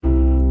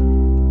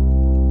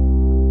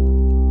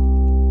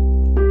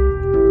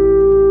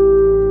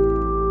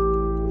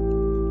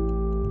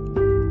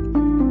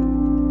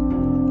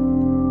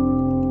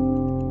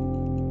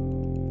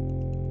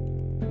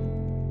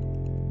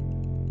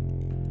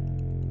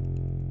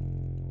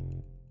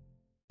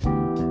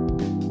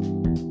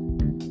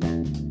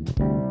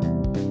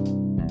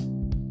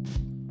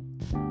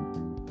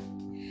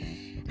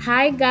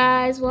Hi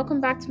guys,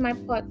 welcome back to my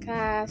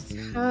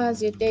podcast. How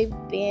has your day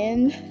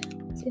been?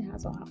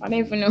 I don't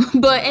even know.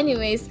 But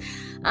anyways,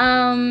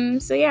 I'm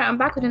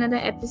back with another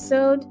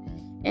episode.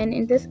 And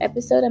in this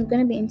episode, I'm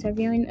gonna be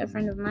interviewing a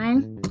friend of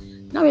mine.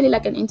 Not really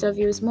like an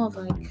interview, it's more of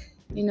like,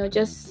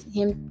 just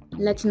him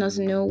letting us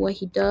know what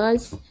he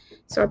does.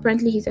 So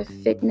apparently he's a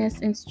fitness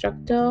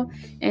instructor.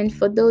 And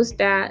for those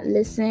that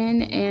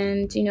listen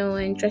and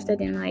are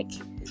interested in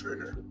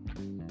trainer.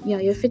 Yeah,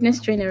 you're a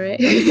fitness trainer, right?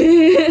 I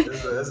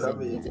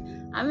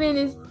mean,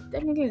 it's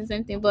technically the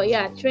same thing, but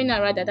yeah, trainer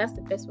rather. That's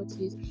the best word to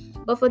use.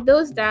 But for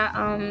those that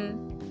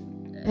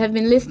have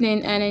been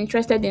listening and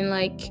interested in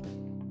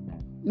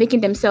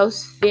making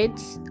themselves fit,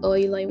 or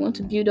you want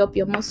to build up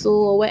your muscle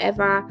or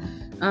whatever,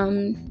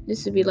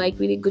 this would be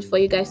really good for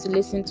you guys to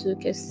listen to,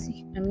 because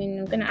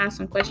I'm gonna ask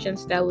some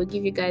questions that will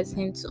give you guys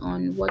hints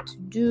on what to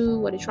do,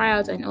 what to try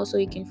out, and also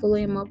you can follow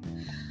him up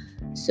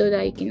so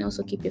that you can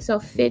also keep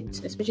yourself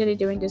fit, especially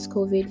during this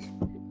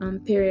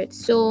COVID period.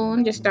 So let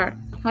me just start.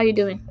 How you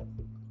doing?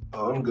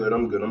 I'm good.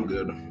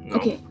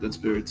 Okay. Good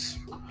spirits.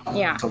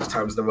 Yeah. Tough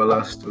times never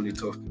last. Only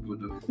tough people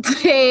do.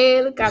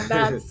 Hey, look at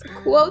that.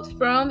 Quote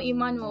from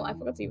Emmanuel. I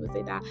forgot to even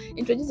say that.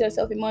 Introduce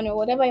yourself, Emmanuel.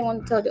 Whatever you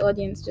want to tell the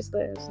audience, just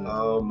let us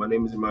know. My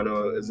name is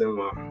Emmanuel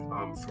Ezenwa.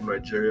 I'm from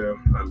Nigeria.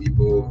 I'm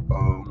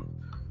Igbo.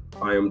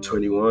 I am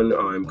 21.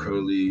 I'm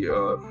currently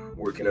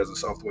working as a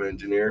software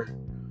engineer.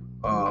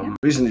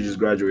 Recently just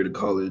graduated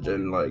college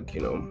and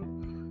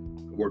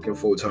working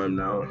full time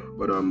now.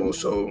 But I'm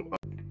also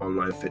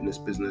online fitness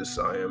business.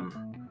 I am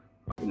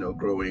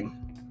growing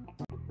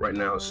right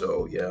now.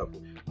 So yeah,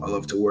 I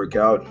love to work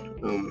out.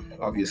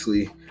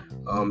 Obviously,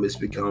 it's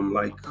become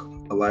like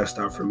a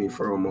lifestyle for me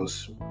for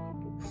almost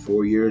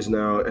 4 years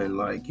now,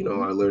 and I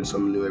learn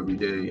something new every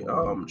day.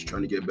 Just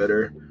trying to get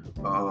better.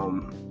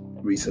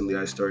 Recently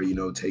I started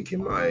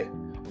taking my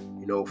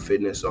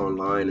fitness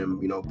online and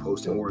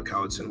posting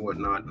workouts and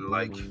whatnot, and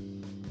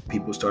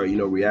people start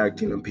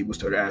reacting, and people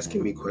started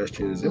asking me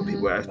questions, and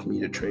people asking me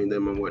to train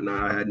them and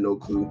whatnot. I had no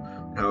clue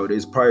how it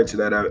is. Prior to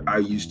that, I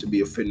used to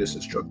be a fitness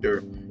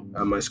instructor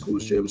at my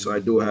school's gym, so I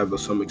do have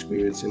some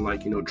experience in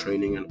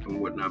training and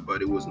whatnot,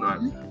 but it was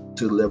not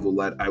to the level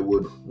that I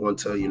would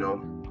want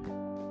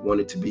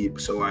it to be.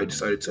 So I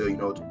decided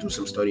to do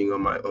some studying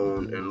on my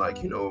own and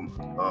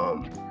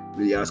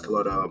really ask a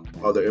lot of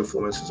other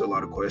influencers a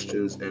lot of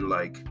questions, and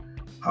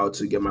how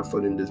to get my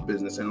foot in this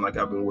business, and I've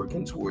been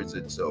working towards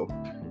it. So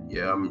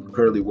yeah, I'm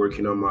currently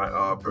working on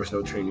my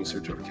personal training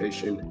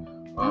certification.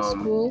 That's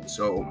cool.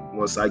 So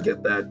once I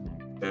get that,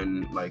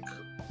 and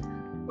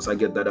once I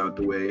get that out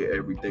the way,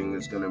 everything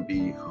is gonna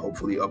be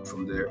hopefully up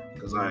from there,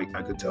 because I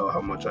could tell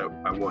how much I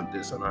want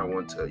this, and I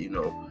want to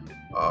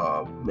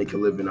make a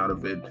living out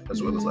of it,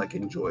 as well as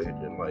enjoy it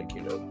and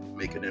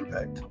make an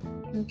impact.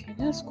 Okay,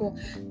 that's cool.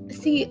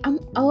 See, I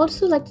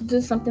also like to do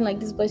something like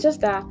this, but it's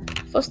just that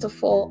first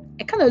of all,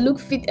 I kind of look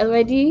fit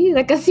already,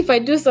 as if I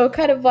do so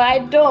kind of, but I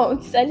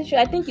don't.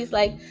 I think it's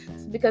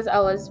because I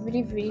was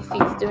really, really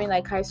fit during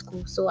high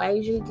school, so I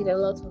usually did a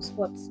lot of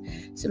sports.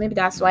 So maybe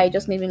that's why it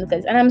just made me look at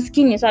it. And I'm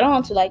skinny, so I don't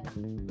want to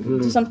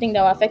do something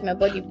that will affect my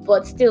body.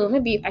 But still,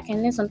 maybe if I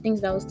can learn some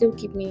things that will still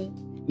keep me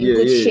in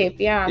good shape.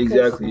 Yeah,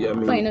 exactly.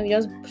 You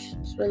just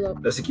swell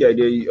up. That's the key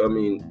idea. I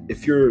mean,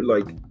 if you're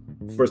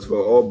first of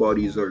all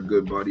bodies are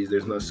good bodies.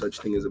 There's no such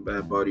thing as a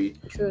bad body.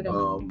 True.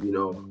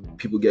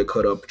 People get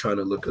caught up trying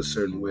to look a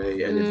certain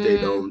way, and if they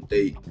don't,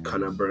 they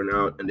kind of burn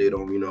out, and they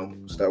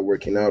don't, start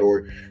working out,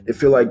 or they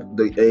feel like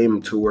the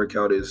aim to work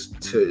out is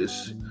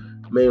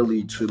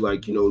mainly to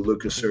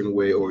look a certain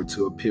way, or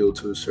to appeal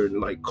to a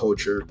certain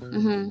culture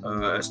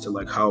as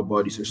to how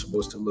bodies are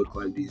supposed to look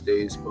like these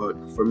days. But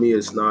for me,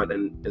 it's not,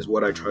 and is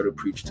what I try to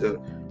preach to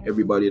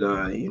everybody that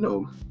I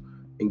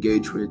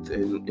engage with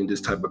in this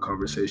type of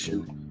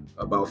conversation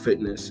about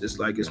fitness. It's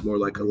more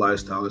like a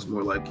lifestyle. It's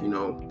more life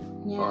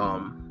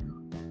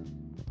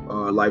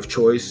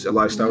choice, a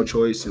lifestyle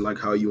choice, and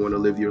how you want to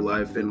live your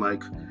life, and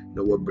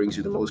what brings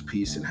you the most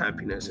peace and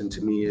happiness. And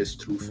to me, it's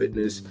through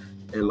fitness,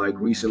 and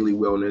recently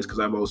wellness, because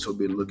I've also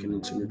been looking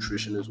into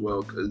nutrition as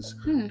well, because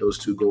those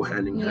two go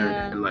hand in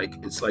hand,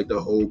 and it's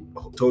the whole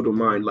total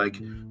mind,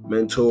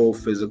 mental,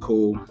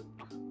 physical,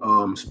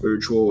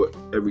 spiritual,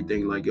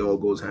 everything, it all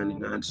goes hand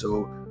in hand.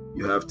 So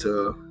you have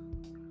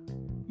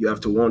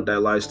to want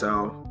that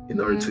lifestyle in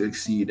order to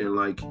exceed, and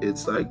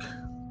it's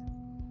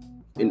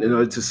in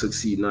order to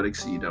succeed, not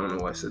exceed. I don't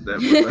know why I said that,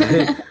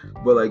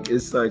 but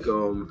it's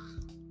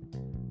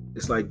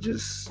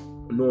just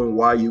knowing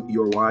why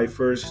your why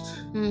first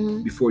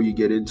before you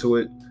get into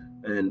it.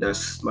 And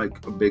that's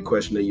a big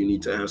question that you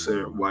need to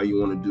answer, why you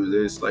want to do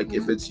this.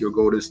 If it's your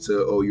goal is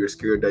to, you're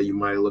scared that you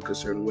might look a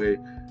certain way,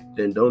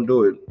 then don't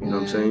do it. You know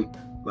what I'm saying?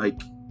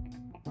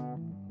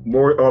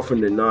 More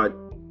often than not,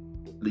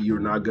 you're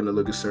not gonna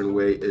look a certain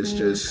way. It's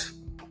just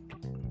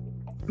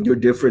your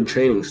different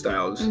training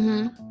styles.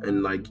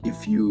 And like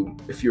if you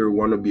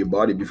want to be a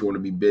body, if you want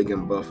to be big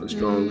and buff and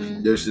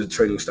strong, there's a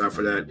training style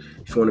for that.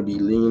 If you want to be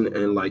lean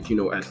and like, you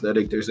know,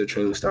 athletic, there's a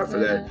training style for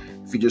that.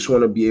 If you just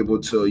want to be able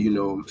to, you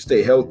know,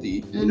 stay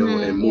healthy, you know,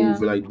 and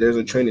move, like there's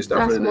a training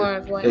style for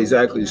that.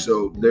 Exactly.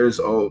 So there's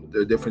all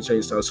the different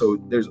training styles. So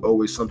there's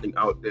always something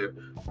out there.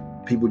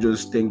 People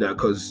just think that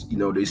because, you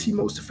know, they see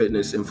most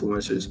fitness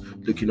influencers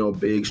looking all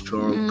big,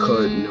 strong,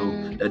 cut, you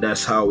know,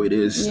 that's how it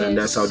is, and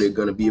that's how they're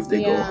gonna be if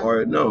they go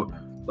hard. No,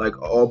 like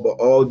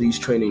all these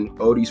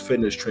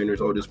fitness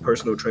trainers, all these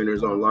personal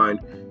trainers online,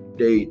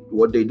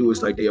 what they do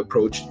is like they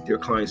approach their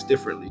clients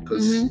differently,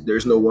 because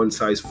there's no one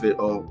size fit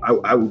all.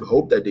 I would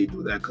hope that they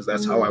do that, because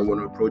that's how I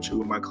want to approach it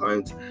with my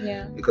clients.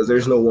 Because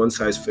there's no one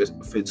size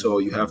fits all.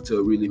 You have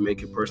to really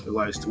make it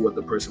personalized to what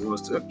the person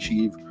wants to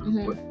achieve,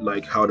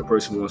 like how the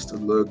person wants to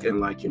look, and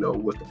like, you know,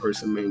 what the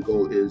person's main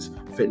goal is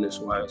fitness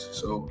wise.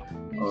 So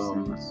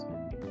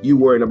you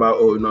worrying about,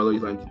 oh no,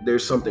 like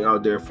there's something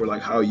out there for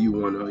like how you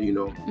want to, you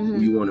know,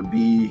 you want to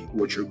be,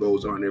 what your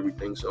goals are and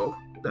everything. So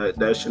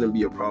that shouldn't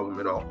be a problem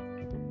at all.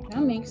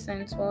 That makes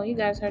sense. Well, you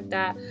guys heard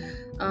that.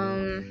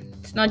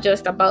 It's not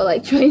just about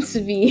like trying to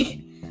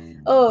be,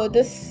 oh,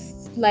 this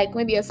like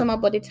maybe a summer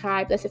body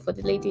type, let's say for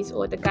the ladies,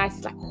 or the guys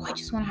is like, oh, I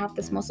just want to have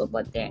this muscle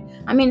butt there.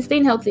 I mean,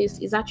 staying healthy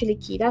is actually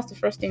key. That's the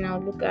first thing I'll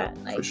look at.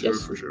 Like,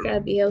 for sure. Gotta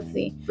be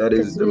healthy. That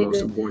is the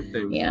most important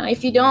thing. Yeah.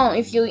 If you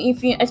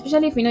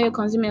especially if you know you're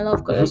consuming a lot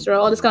of cholesterol,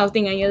 all this kind of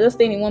thing, and you're just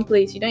staying in one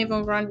place, you don't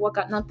even run, work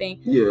out, nothing.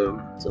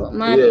 Yeah. So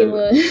man,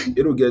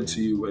 it'll get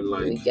to you, and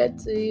like it'll get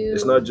to you.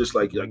 It's not just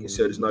like you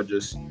said, it's not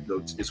just, you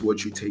know, it's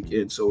what you take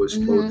in. So it's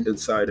both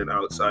inside and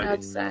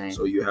outside.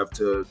 So you have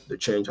to, the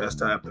change has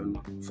to happen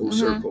full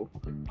circle.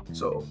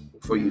 So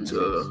for you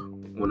to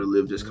want to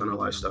live this kind of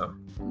lifestyle.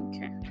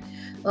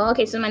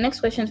 Okay, so my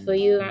next question for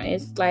you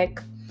is like,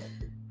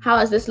 how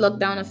has this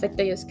lockdown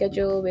affected your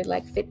schedule with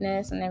like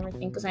fitness and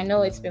everything? Because I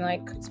know it's been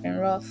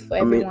rough for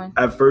everyone.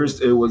 At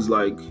first it was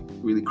like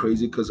really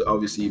crazy, because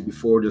obviously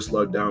before this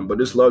lockdown, but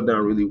this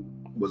lockdown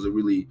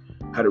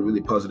had a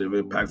really positive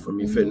impact for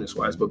me fitness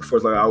wise. But before,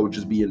 like I would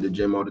just be in the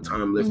gym all the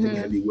time, lifting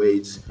heavy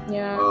weights,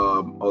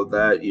 all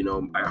that, you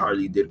know. I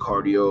hardly did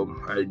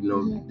cardio. I, you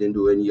know, didn't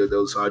do any of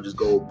those. So I just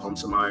go pump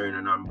some iron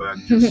and I'm back.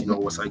 Just, you know,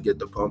 once I get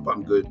the pump,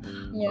 I'm good.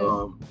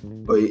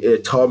 But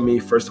it taught me,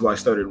 first of all, I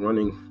started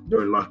running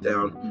during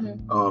lockdown.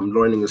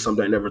 Learning is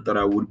something I never thought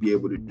I would be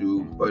able to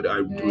do, but I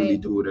really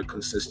do it on a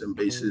consistent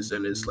basis,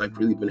 and it's like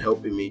really been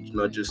helping me,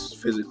 not just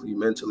physically,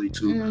 mentally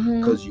too,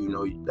 because you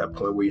know that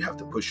point where you have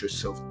to push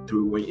yourself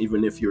through,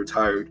 even if you're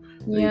tired,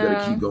 you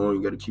gotta keep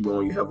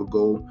going, you have a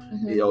goal.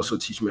 It also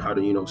teach me how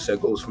to, you know,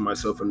 set goals for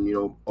myself and, you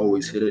know,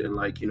 always hit it, and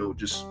like, you know,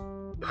 just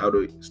how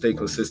to stay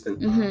consistent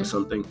with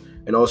something.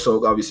 And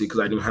also obviously, because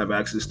I didn't have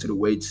access to the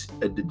weights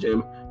at the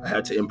gym, I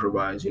had to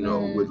improvise, you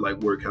know, with like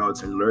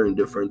workouts, and learn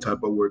different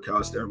type of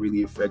workouts that are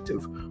really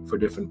effective for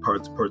different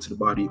parts of the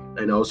body.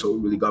 And also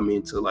really got me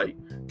into like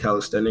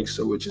calisthenics,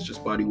 so which is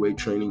just body weight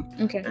training.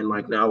 And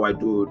like now I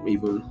do it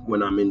even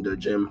when I'm in the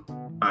gym.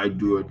 I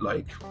do it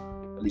like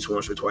at least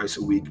once or twice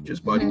a week,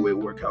 just body weight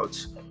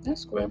workouts.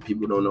 That's cool. And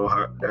people don't know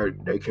how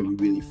they can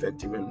be really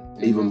effective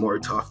and even more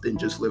tough than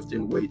just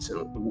lifting weights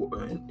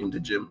in the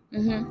gym.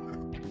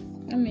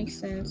 That makes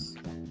sense.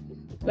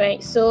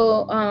 Right.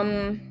 So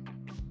I'm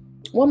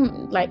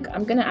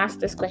gonna ask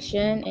this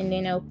question, and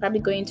then I'll probably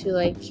go into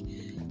like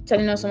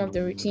telling us some of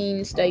the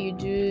routines that you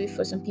do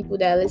for some people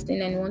that are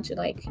listening and want to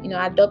like, you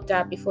know, adopt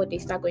that before they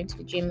start going to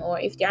the gym, or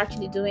if they're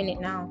actually doing it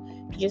now,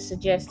 just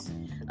suggest.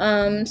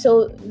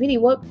 So really,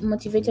 what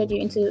motivated you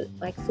into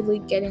like fully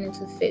getting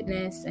into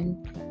fitness and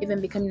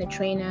even becoming a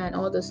trainer and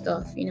all those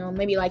stuff? You know,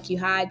 maybe like you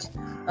had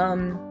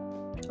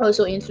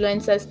also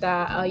influencers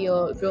that are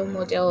your role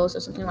models or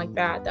something like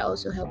that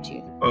also helped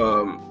you.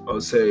 I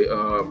would say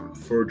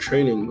for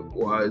training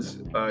wise,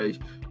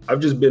 I've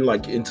just been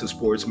like into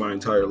sports my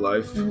entire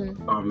life.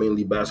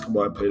 Mainly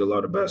basketball. I played a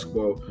lot of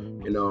basketball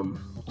in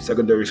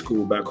secondary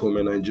school back home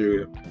in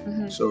Nigeria.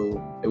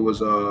 So it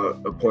was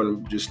a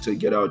point just to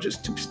get out,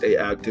 just to stay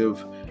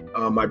active.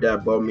 My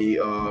dad bought me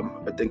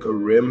I think a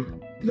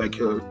rim, like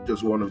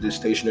just one of the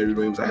stationary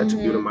rims. I had to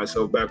build it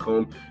myself back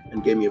home,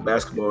 and gave me a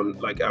basketball. And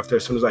like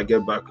as soon as I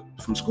get back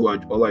from school,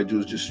 all I do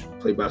is just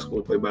play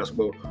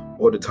basketball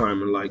all the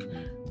time. And like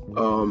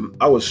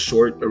I was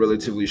a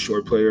relatively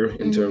short player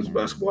in terms of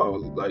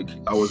basketball.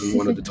 I wasn't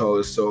one of the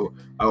tallest, so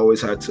I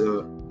always had to,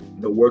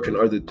 you know, work on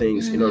other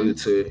things in order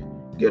to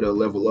get a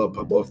level up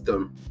above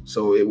them.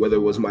 So whether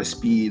it was my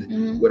speed,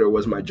 whether it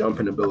was my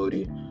jumping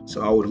ability.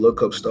 So I would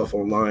look up stuff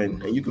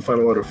online, and you can find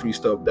a lot of free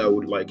stuff that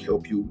would like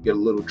help you get a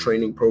little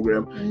training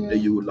program that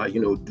you would like, you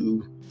know,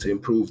 do to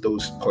improve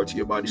those parts of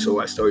your body. So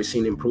I started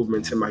seeing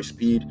improvements in my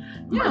speed,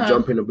 my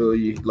jumping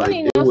ability. Like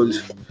it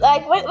was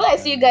like when I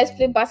see you guys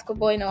play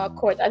basketball in our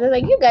court, I was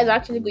like, you guys are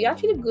actually good. You're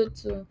actually good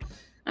too.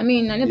 I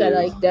mean, I know that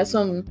like there's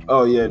some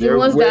they're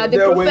ones that are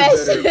the way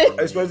better. profession.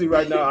 Especially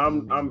right now,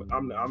 I'm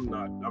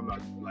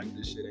not like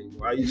this shit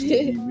anymore. I used to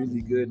be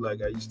really good.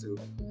 Like I used to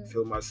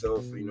feel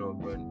myself,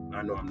 but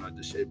I know I'm not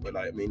the shit. But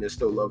I mean, I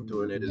still love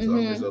doing it. It's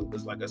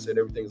like I said,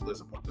 everything's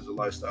a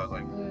lifestyle.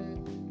 Like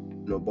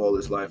ball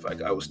is life.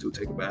 Like I would still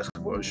take a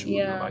basketball and shoot.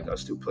 And, like I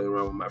still play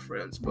around with my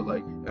friends. But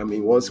like I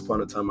mean, once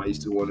upon a time, I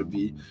used to want to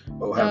be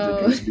have the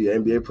dream to be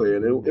an NBA player,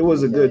 and it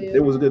was a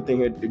good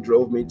thing. It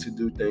drove me to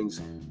do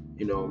things.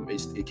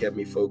 It kept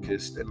me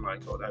focused and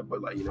like all that.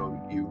 But like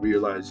you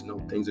realize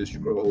things as you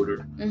grow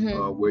older,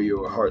 where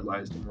your heart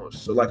lies the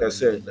most. So like I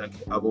said, like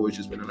I've always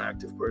just been an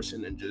active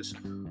person and just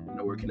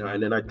working out.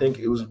 And then I think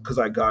it was because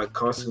I got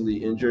constantly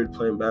injured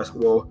playing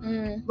basketball.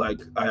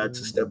 Like I had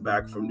to step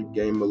back from the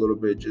game a little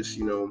bit, just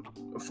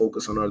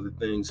focus on other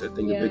things. I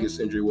think the biggest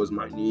injury was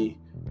my knee.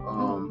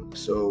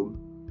 So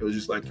it was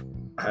just like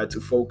I had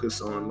to focus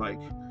on like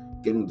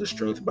getting the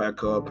strength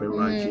back up and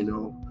like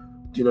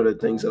the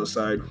things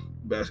outside.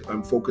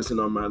 I'm focusing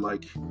on my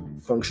like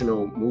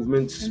functional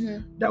movements.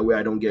 That way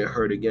I don't get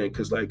hurt again,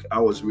 because like I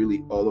was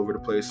really all over the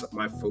place.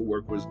 My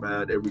footwork was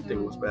bad,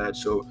 everything was bad,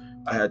 so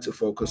I had to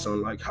focus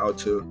on like how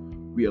to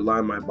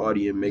realign my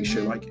body and make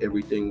sure like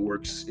everything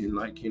works in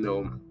like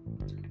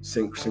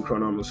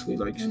synchronously,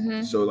 like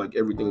so like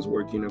everything's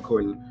working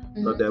according,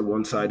 not that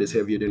one side is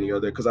heavier than the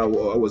other, because I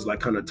was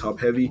like kind of top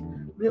heavy,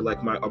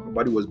 like my upper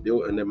body was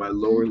built and then my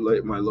lower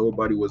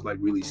body was like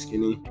really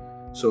skinny.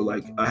 So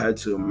like I had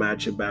to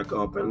match it back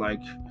up, and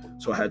like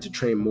so I had to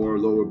train more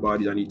lower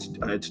body. I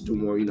had to do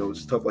more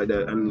stuff like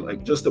that, and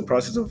like just the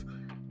process of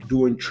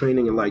doing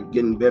training and like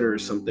getting better or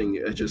something,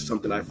 it's just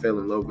something I fell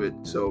in love with.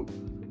 So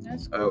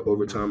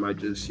over time I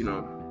just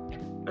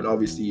and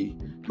obviously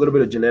a little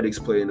bit of genetics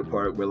play in the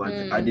part where like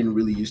I didn't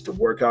really used to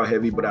work out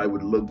heavy, but I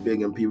would look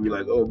big and people be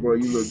like, oh bro,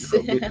 you look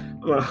so big.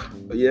 But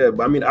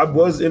I mean I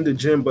was in the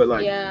gym, but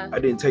like I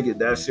didn't take it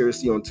that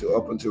seriously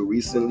until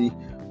recently.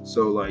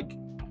 So like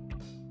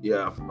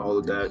all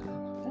of that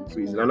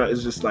reason. And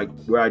it's just like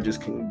where I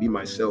just can be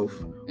myself,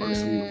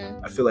 honestly.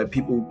 I feel like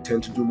people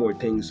tend to do more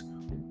things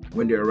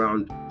when they're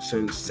around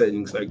certain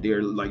settings, like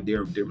they're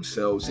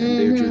themselves and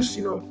they're just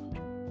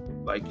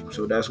like,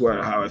 so that's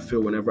how I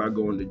feel whenever I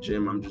go in the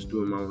gym. I'm just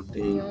doing my own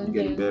thing,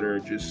 getting better,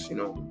 just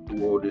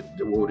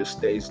the world is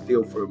staying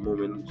still for a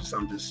moment.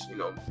 I'm just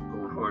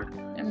going hard.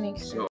 That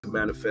makes sense. To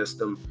manifest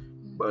them.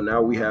 But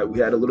now we had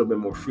a little bit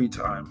more free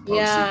time.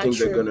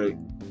 Things are gonna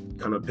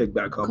kind of pick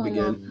back up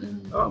again.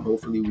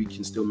 Hopefully we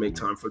can still make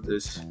time for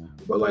this,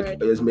 but like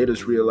it has made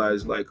us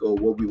realize like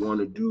what we want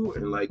to do,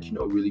 and like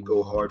really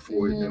go hard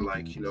for it, and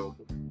like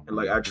and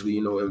like actually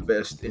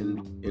invest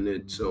in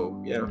it.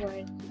 So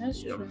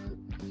that's true.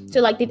 So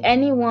like, did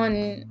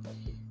anyone,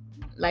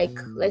 like,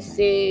 let's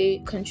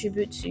say,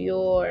 contribute to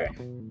your I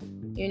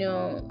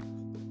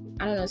don't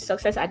know,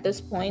 success at this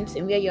point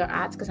and where you're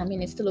at? Because I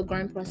mean it's still a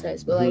growing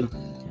process, but like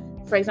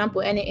for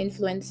example, any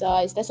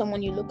influencer, is there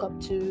someone you look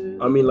up to?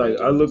 I mean, like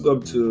I look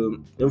up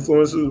to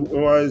influencers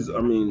wise.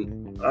 I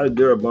mean,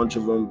 there are a bunch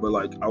of them, but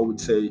like I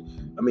would say,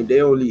 I mean,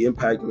 they only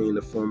impact me in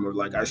the form of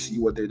like I see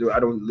what they do.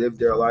 I don't live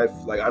their life.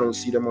 Like I don't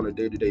see them on a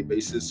day-to-day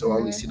basis, so I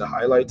only see the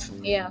highlights.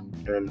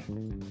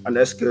 And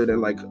that's good.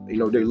 And like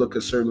they look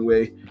a certain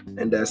way,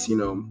 and that's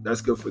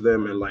that's good for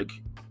them. And like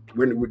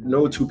we're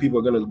no two people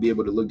are gonna be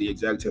able to look the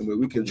exact same way.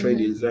 We can train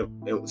the exact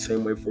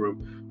same way for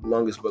the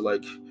longest, but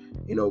like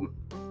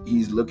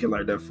he's looking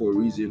like that for a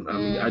reason. I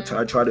mean, I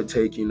try to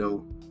take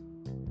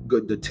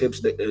the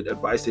tips, the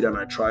advice and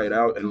I try it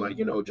out and like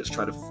just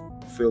try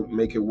to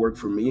make it work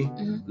for me. You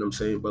know what I'm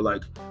saying? But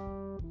like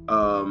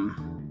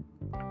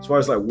as far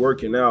as like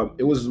working out,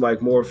 it was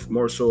like more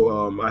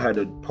so I had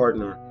a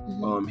partner.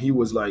 He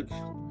was like,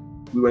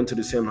 we went to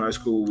the same high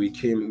school. We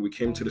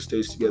came to the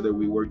States together.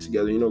 We worked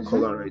together,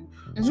 Colin, right?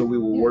 So we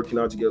were working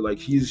out together. Like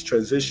he's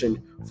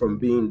transitioned from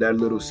being that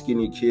little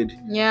skinny kid,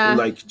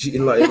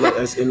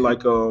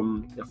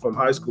 from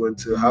high school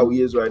into how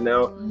he is right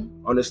now,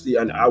 honestly.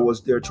 And I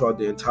was there throughout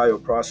the entire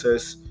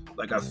process.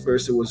 Like at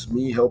first it was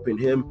me helping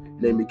him,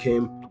 and then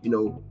became,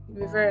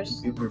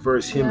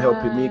 reverse him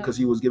helping me because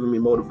he was giving me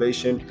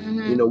motivation.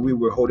 We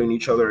were holding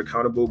each other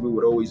accountable. We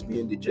would always be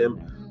in the gym.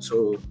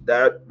 So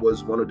that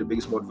was one of the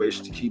biggest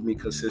motivations to keep me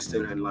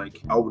consistent. And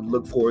like I would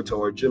look forward to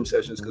our gym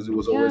sessions because it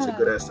was always a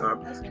good ass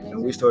time.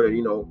 And we started,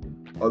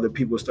 other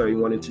people started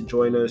wanting to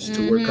join us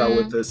to work out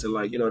with us, and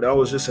like that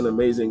was just an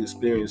amazing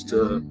experience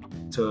to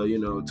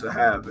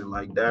have. And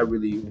like that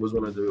really was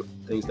one of the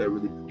things that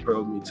really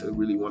propelled me to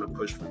really want to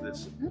push for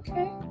this.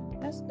 Okay,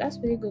 that's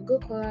really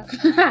good call out.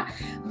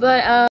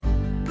 But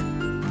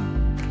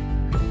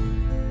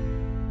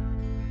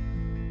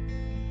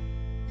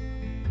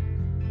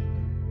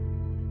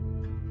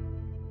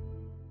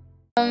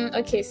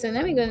okay, so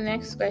let me go to the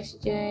next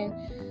question.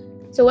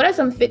 So what are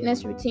some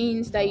fitness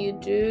routines that you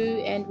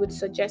do and would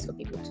suggest for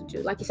people to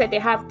do? Like you said, you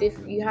have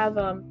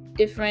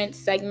different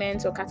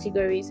segments or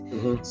categories.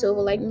 Mhm. So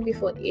like maybe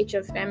for each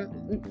of them,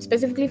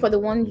 specifically for the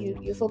one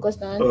you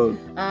focused on,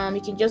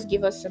 you can just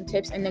give us some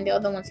tips, and then the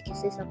other ones you can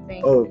say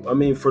something. I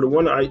mean, for the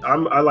one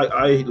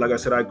like I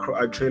said, I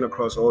train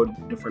across all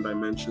different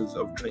dimensions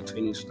of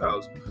training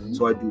styles.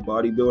 So I do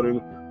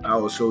bodybuilding. I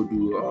also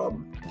do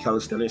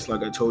calisthenics,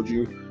 like I told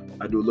you.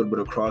 I do a little bit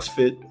of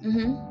CrossFit,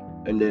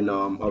 and then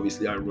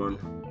obviously I run.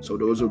 So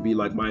those would be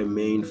like my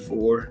main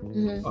 4.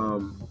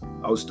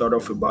 I would start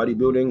off with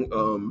bodybuilding.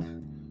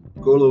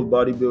 Goal of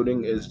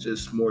bodybuilding is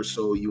just more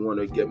so you want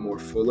to get more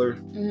fuller,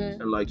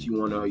 and like you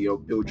want to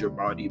build your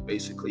body.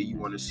 Basically, you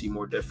want to see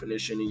more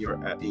definition in your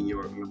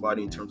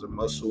body in terms of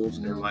muscles,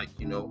 and like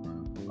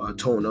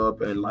tone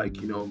up, and like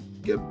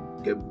get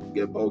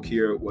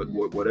bulkier.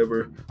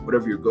 Whatever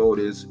your goal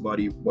is,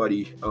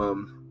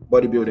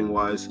 bodybuilding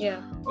wise.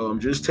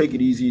 Just take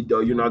it easy.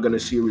 Though you're not gonna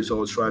see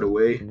results right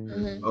away.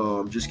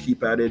 Just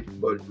keep at it.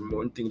 But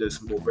one thing that's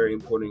very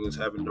important is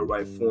having the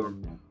right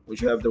form. Once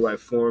you have the right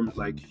form,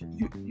 like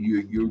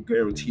you're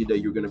guaranteed that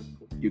you're gonna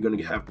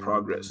have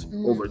progress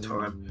over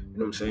time. You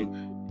know what I'm saying?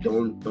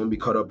 Don't be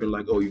caught up in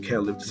like, oh, you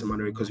can't lift this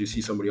amount because you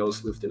see somebody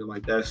else lifting it.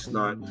 Like that's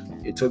not.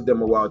 It took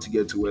them a while to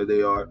get to where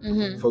they are.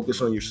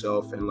 Focus on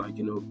yourself and like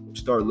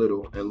start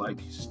little and like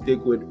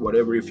stick with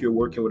whatever. If you're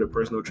working with a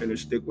personal trainer,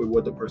 stick with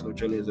what the personal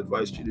trainer has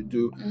advised you to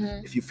do.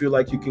 If you feel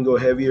like you can go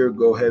heavier,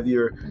 go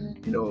heavier.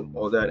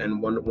 All that.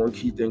 And one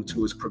key thing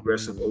too is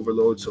progressive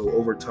overload. So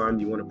over time,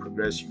 you want to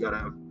progress. You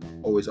gotta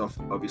always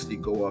obviously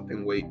go up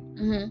in weight.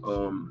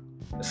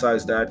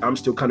 Besides that, I'm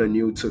still kind of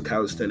new to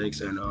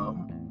calisthenics and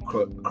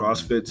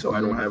CrossFit, so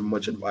I don't have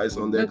much advice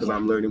on there because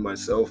I'm learning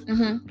myself.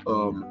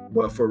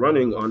 But for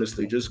running,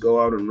 honestly, just go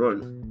out and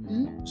run.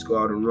 Just go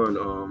out and run.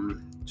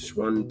 Just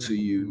run till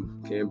you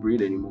can't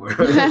breathe anymore.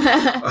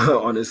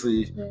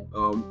 Honestly,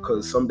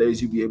 because some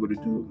days you'll be able to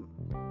do,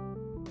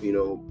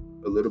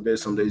 a little bit.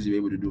 Some days you'll be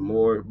able to do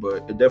more,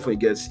 but it definitely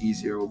gets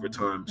easier over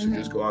time. So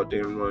just go out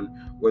there and run.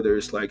 Whether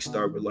it's like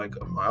start with like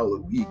a mile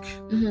a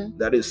week,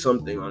 that is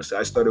something. Honestly,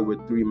 I started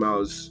with 3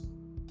 miles.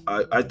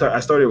 When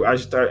I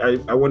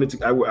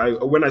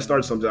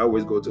start something, I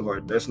always go too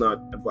hard. That's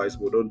not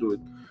advisable. Don't do it.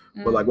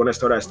 But like when I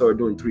started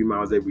doing 3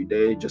 miles every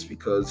day just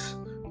because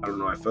I don't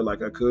know, I felt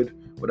like I could.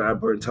 When I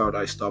burnt out,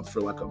 I stopped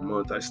for like a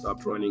month. I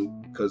stopped running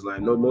because I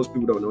know most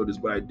people don't know this,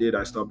 but I did.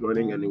 I stopped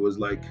running and it was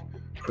like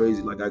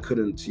crazy. Like I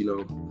couldn't,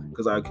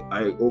 because I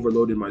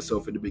overloaded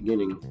myself at the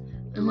beginning.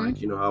 And like,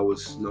 I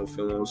was,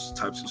 feeling those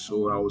types of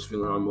sore. I was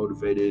feeling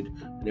unmotivated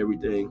and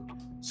everything.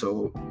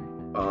 So,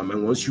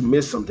 and once you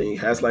miss something, it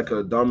has like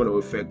a domino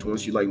effect.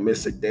 Once you like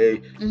miss a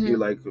day, you're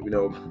like,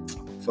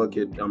 fuck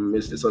it, I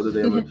missed this other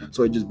day.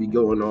 So it just be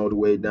going all the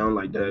way down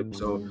like that.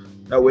 So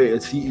that way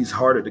it's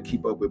harder to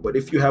keep up with. But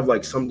if you have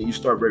like something, you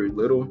start very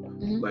little,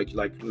 like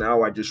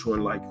now I just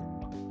run like,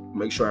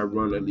 make sure I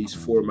run at least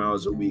 4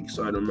 miles a week.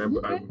 So I remember,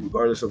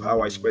 regardless of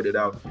how I spread it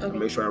out, I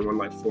make sure I run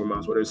like 4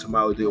 miles, whether it's a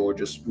mile a day or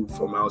just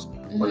 4 miles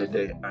on a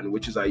day, and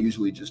which is I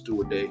usually just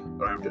do a day,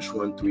 or I just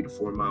run 3 to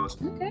 4 miles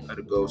at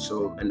a go.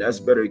 So, and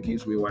that's better. It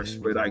keeps me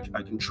widespread. I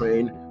can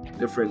train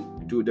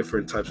do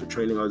different types of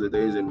training other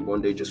days, and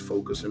one day just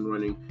focus on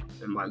running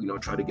and like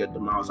try to get the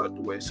miles out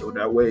the way. So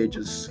that way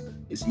it's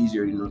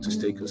easier to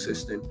stay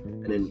consistent.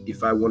 And then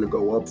if I want to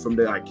go up from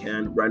there, I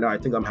can. Right now I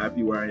think I'm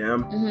happy where I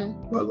am,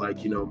 but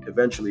like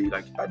eventually,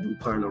 like I do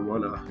plan to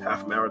run a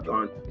half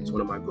marathon. It's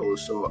one of my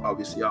goals. So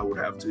obviously I would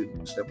have to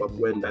step up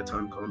when that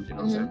time comes. You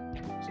know what I'm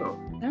saying? So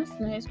that's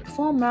nice.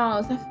 4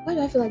 miles. Why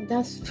do I feel like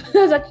that's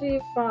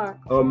actually far?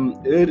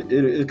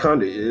 It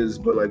kind of is,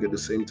 but like at the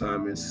same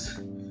time,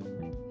 it's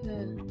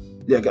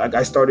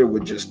I started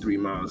with just 3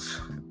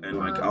 miles, and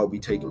like I'll be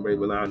taking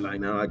regular out.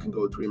 Like now I can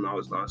go 3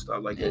 miles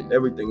nonstop. Like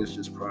everything is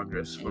just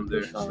progress from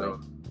there.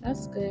 So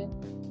that's good.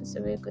 That's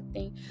a very good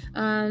thing.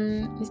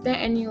 Is there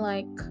any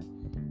like,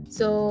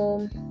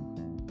 so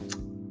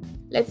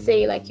let's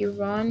say like you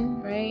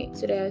run, right?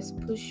 So there's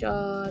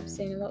push-ups,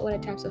 and what are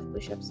types of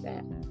push-ups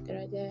that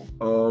are there?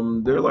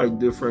 They're like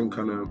different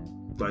kind of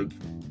like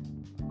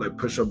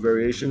push-up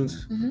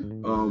variations.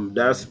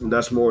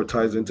 That's more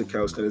ties into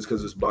calisthenics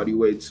because it's body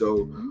weight.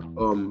 So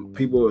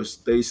people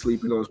stay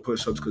sleeping on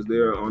push-ups because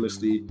they're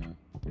honestly,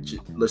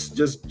 let's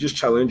just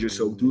challenge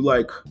yourself. Do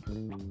like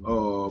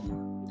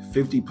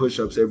 50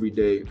 push-ups every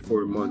day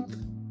for a month,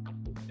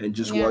 and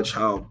just watch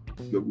how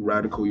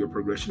radical your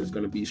progression is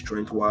going to be,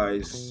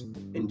 strength-wise,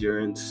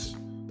 endurance,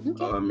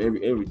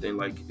 everything.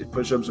 Like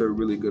push-ups are a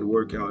really good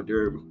workout.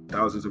 There are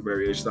thousands of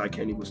variations. I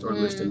can't even start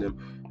listing them,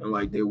 and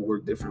like they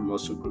work different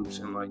muscle groups,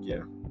 and like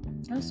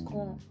that's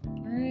cool.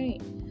 All right,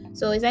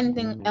 so is there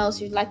anything else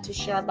you'd like to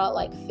share about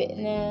like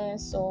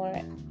fitness or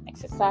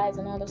exercise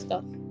and all the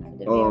stuff for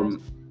the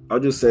viewers? I'll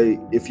just say,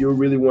 if you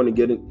really want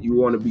to you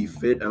want to be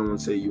fit. I don't want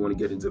to say you want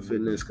to get into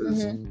fitness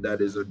because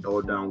that is a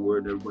dulled down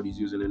word. Everybody's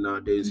using it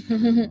nowadays.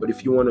 But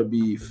if you want to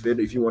be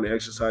fit, if you want to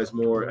exercise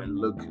more and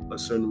look a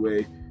certain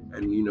way,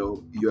 and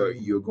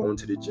you're going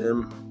to the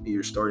gym,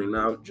 you're starting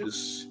out,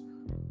 just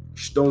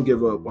just don't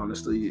give up.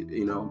 Honestly,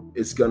 you know,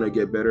 it's gonna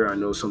get better. I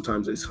know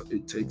sometimes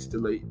it takes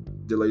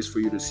delays for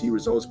you to see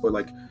results, but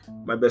like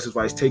my best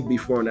advice: take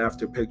before and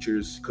after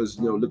pictures, because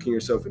you know, looking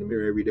yourself in the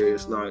mirror every day,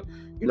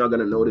 you're not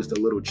gonna notice the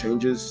little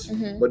changes,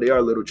 but there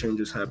are little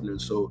changes happening.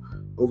 So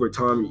over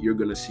time, you're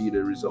gonna see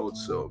the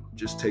results. So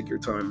just take your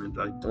time and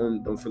like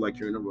don't feel like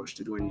you're in a rush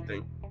to do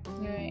anything.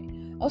 All right.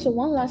 Also,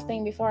 one last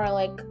thing before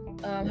I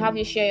have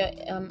you share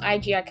your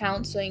IG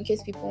account, so in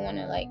case people want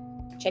to like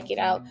check it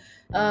out.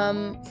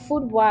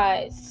 Food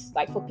wise,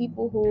 like for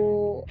people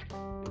who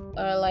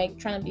are like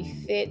trying to be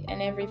fit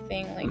and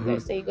everything, like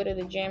let's say you go to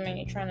the gym and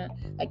you're trying to,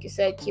 like you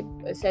said, keep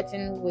a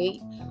certain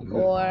weight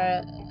or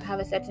have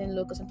a certain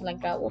look or something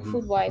like that. What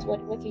food wise,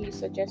 what can you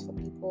suggest for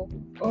people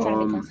trying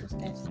to be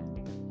consistent?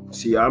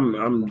 See,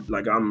 I'm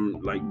like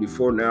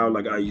before now,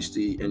 like I used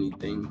to eat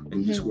anything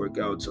and just work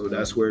out. So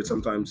that's where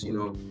sometimes, you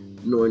know,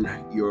 knowing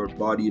your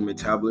body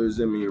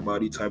metabolism and your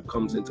body type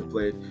comes into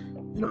play.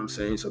 You know what I'm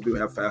saying? Some people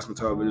have fast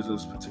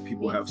metabolisms, some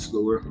people have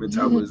slower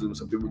metabolism.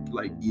 Some people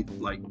like eat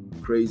like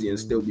crazy and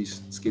still be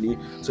skinny.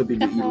 Some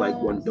people eat like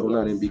one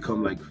donut and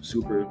become like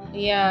super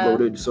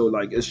bloated. So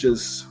like it's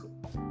just,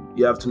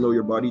 you have to know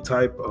your body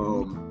type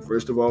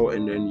first of all,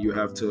 and then you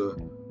have to,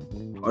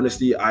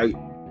 honestly, I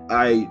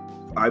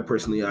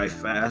personally, I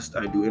fast.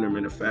 I do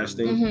intermittent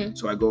fasting.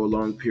 So I go a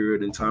long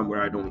period in time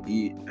where I don't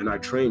eat, and I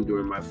train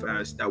during my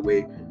fast. That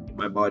way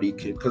my body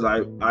can, because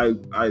I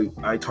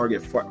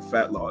target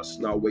fat loss,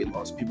 not weight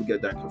loss. People get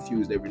that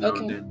confused every now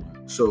and then.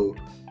 So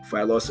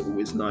fat loss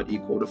is not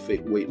equal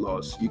to weight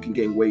loss. You can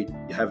gain weight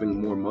having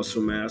more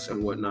muscle mass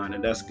and whatnot,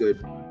 and that's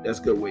good.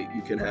 That's good weight.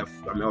 You can have,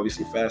 I mean,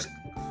 obviously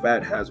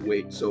fat has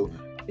weight, so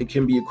it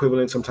can be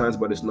equivalent sometimes,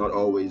 but it's not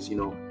always, you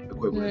know,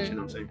 equivalent. You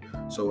know what I'm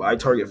saying? So I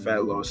target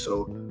fat loss.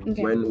 So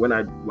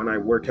when I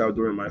work out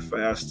during my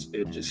fast,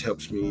 it just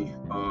helps me.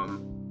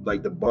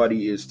 Like the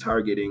body is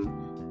targeting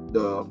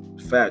the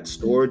fat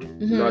stored,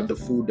 not the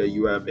food that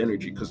you have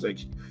energy, because like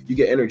you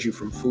get energy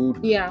from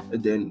food,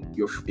 and then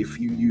if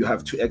you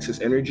have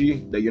excess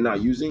energy that you're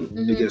not using,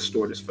 it gets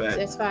stored as fat.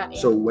 It's fat,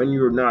 So when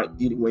you're not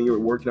eating, when you're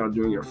working out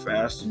during your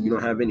fast, you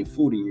don't have any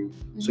food in you,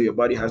 so your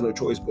body has no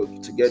choice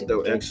but to get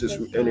the excess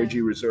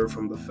energy reserved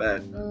from the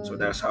fat. So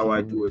that's how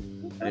I do it.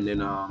 And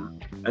then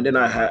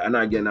I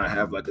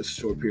have like a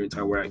short period of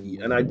time where I eat,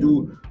 and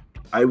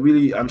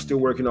I'm still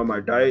working on my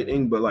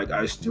dieting, but like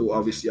I still,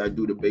 obviously I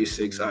do the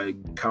basics. I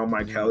count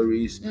my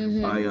calories.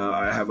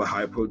 I have a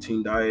high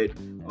protein diet.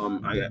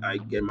 I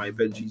get my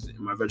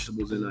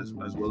vegetables in as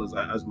well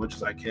as much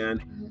as I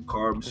can.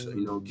 Carbs,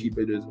 you know, keep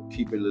it as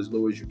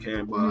low as you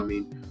can. But I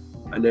mean,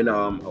 and then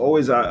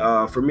always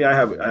for me, I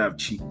have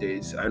cheat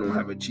days. I don't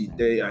have a cheat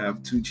day. I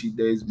have 2 cheat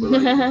days, but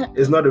like,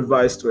 it's not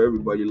advice to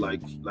everybody.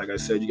 Like I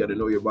said, you got to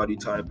know your body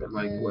type and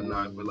like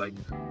whatnot. But like,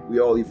 we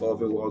all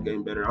evolving, we're all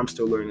getting better. I'm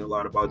still learning a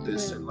lot about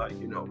this, and like,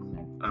 you know,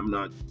 I'm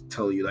not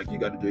telling you like you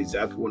got to do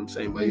exactly what I'm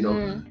saying, but you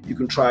know, you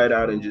can try it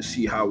out and just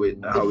see how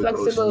it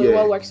goes.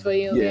 What works for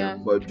you.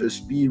 But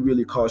just be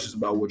really cautious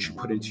about what you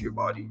put into your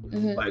body.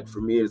 Like for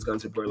me, it's gonna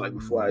be like,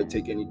 before I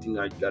take anything,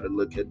 I got to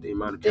look at the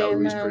amount of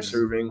calories per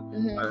serving.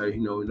 I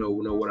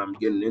know what I'm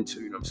getting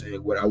into. You know what I'm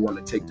saying? What I want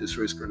to take this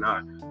risk or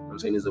not. You know what I'm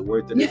saying? Is it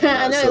worth it?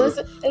 I know.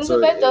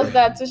 Elizabeth does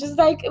that. So she's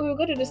like, we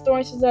go to the store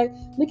and she's like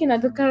looking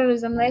at the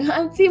calories. I'm like,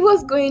 Auntie,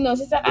 what's going on?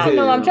 She's like, I don't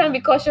know. I'm trying to be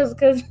cautious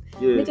because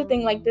little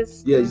thing like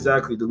this. Yeah,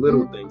 exactly. The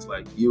little things,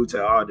 like you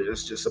tell,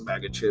 it's just a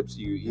bag of chips.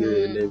 You eat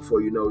it, and then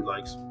before you know,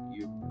 like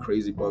you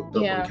crazy bugged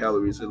up on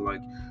calories, and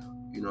like,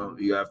 you know,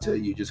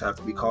 you just have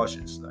to be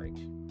cautious. Like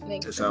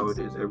that's how it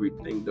is.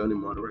 Everything done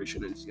in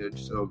moderation is good.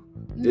 So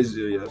this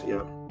is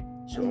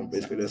So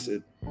basically that's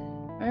it.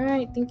 All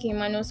right, thank you,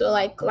 Emmanuel. So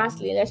like,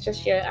 lastly, let's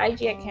just share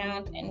IG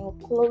account and we'll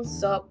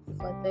close up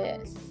for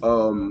this.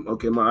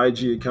 Okay, my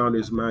IG account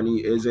is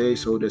Manny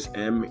Eze, so that's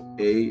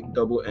MANNY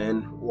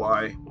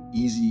 _.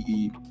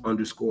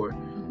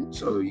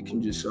 So you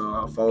can just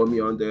follow me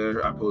on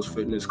there. I post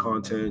fitness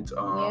content.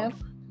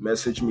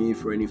 Message me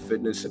for any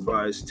fitness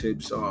advice,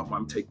 tips.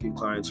 I'm taking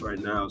clients right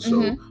now,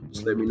 so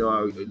just let me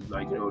know.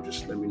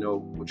 Just let me know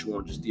what you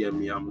want. Just DM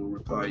me. I'm gonna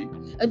reply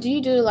you. Do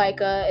you do like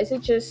is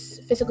it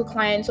just physical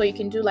clients, or you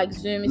can do like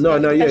Zoom?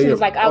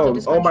 Like out of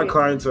this country? All my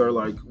clients are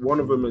like, one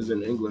of them is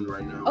in England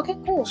right now. Okay,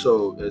 cool.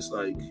 So it's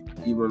like,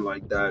 even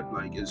like that,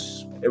 like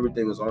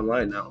everything is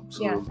online now.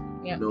 So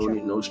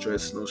no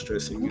stressing,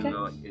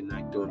 in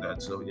like doing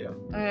that. So yeah.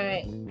 All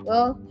right.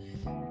 Well,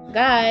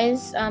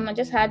 guys, I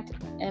just had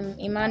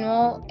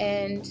Emmanuel,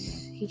 and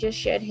he just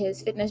shared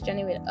his fitness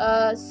journey with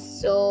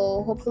us,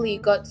 so hopefully you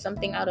got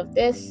something out of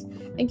this.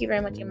 Thank you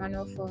very much,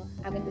 Emmanuel, for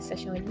having this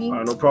session with me.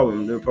 No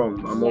problem.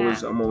 I'm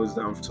always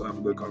down to have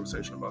a good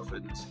conversation about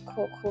fitness.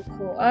 Cool.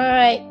 All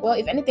right, well,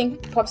 if anything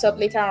pops up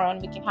later on,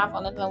 we can have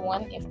another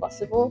one if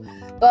possible,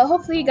 but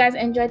hopefully you guys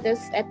enjoyed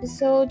this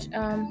episode.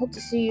 Hope to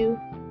see you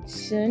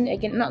soon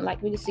again, not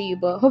like really see you,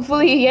 but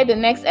hopefully you hear the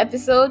next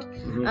episode.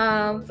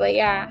 But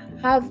yeah,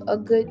 have a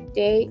good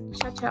day.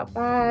 Ciao,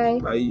 bye.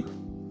 Okay.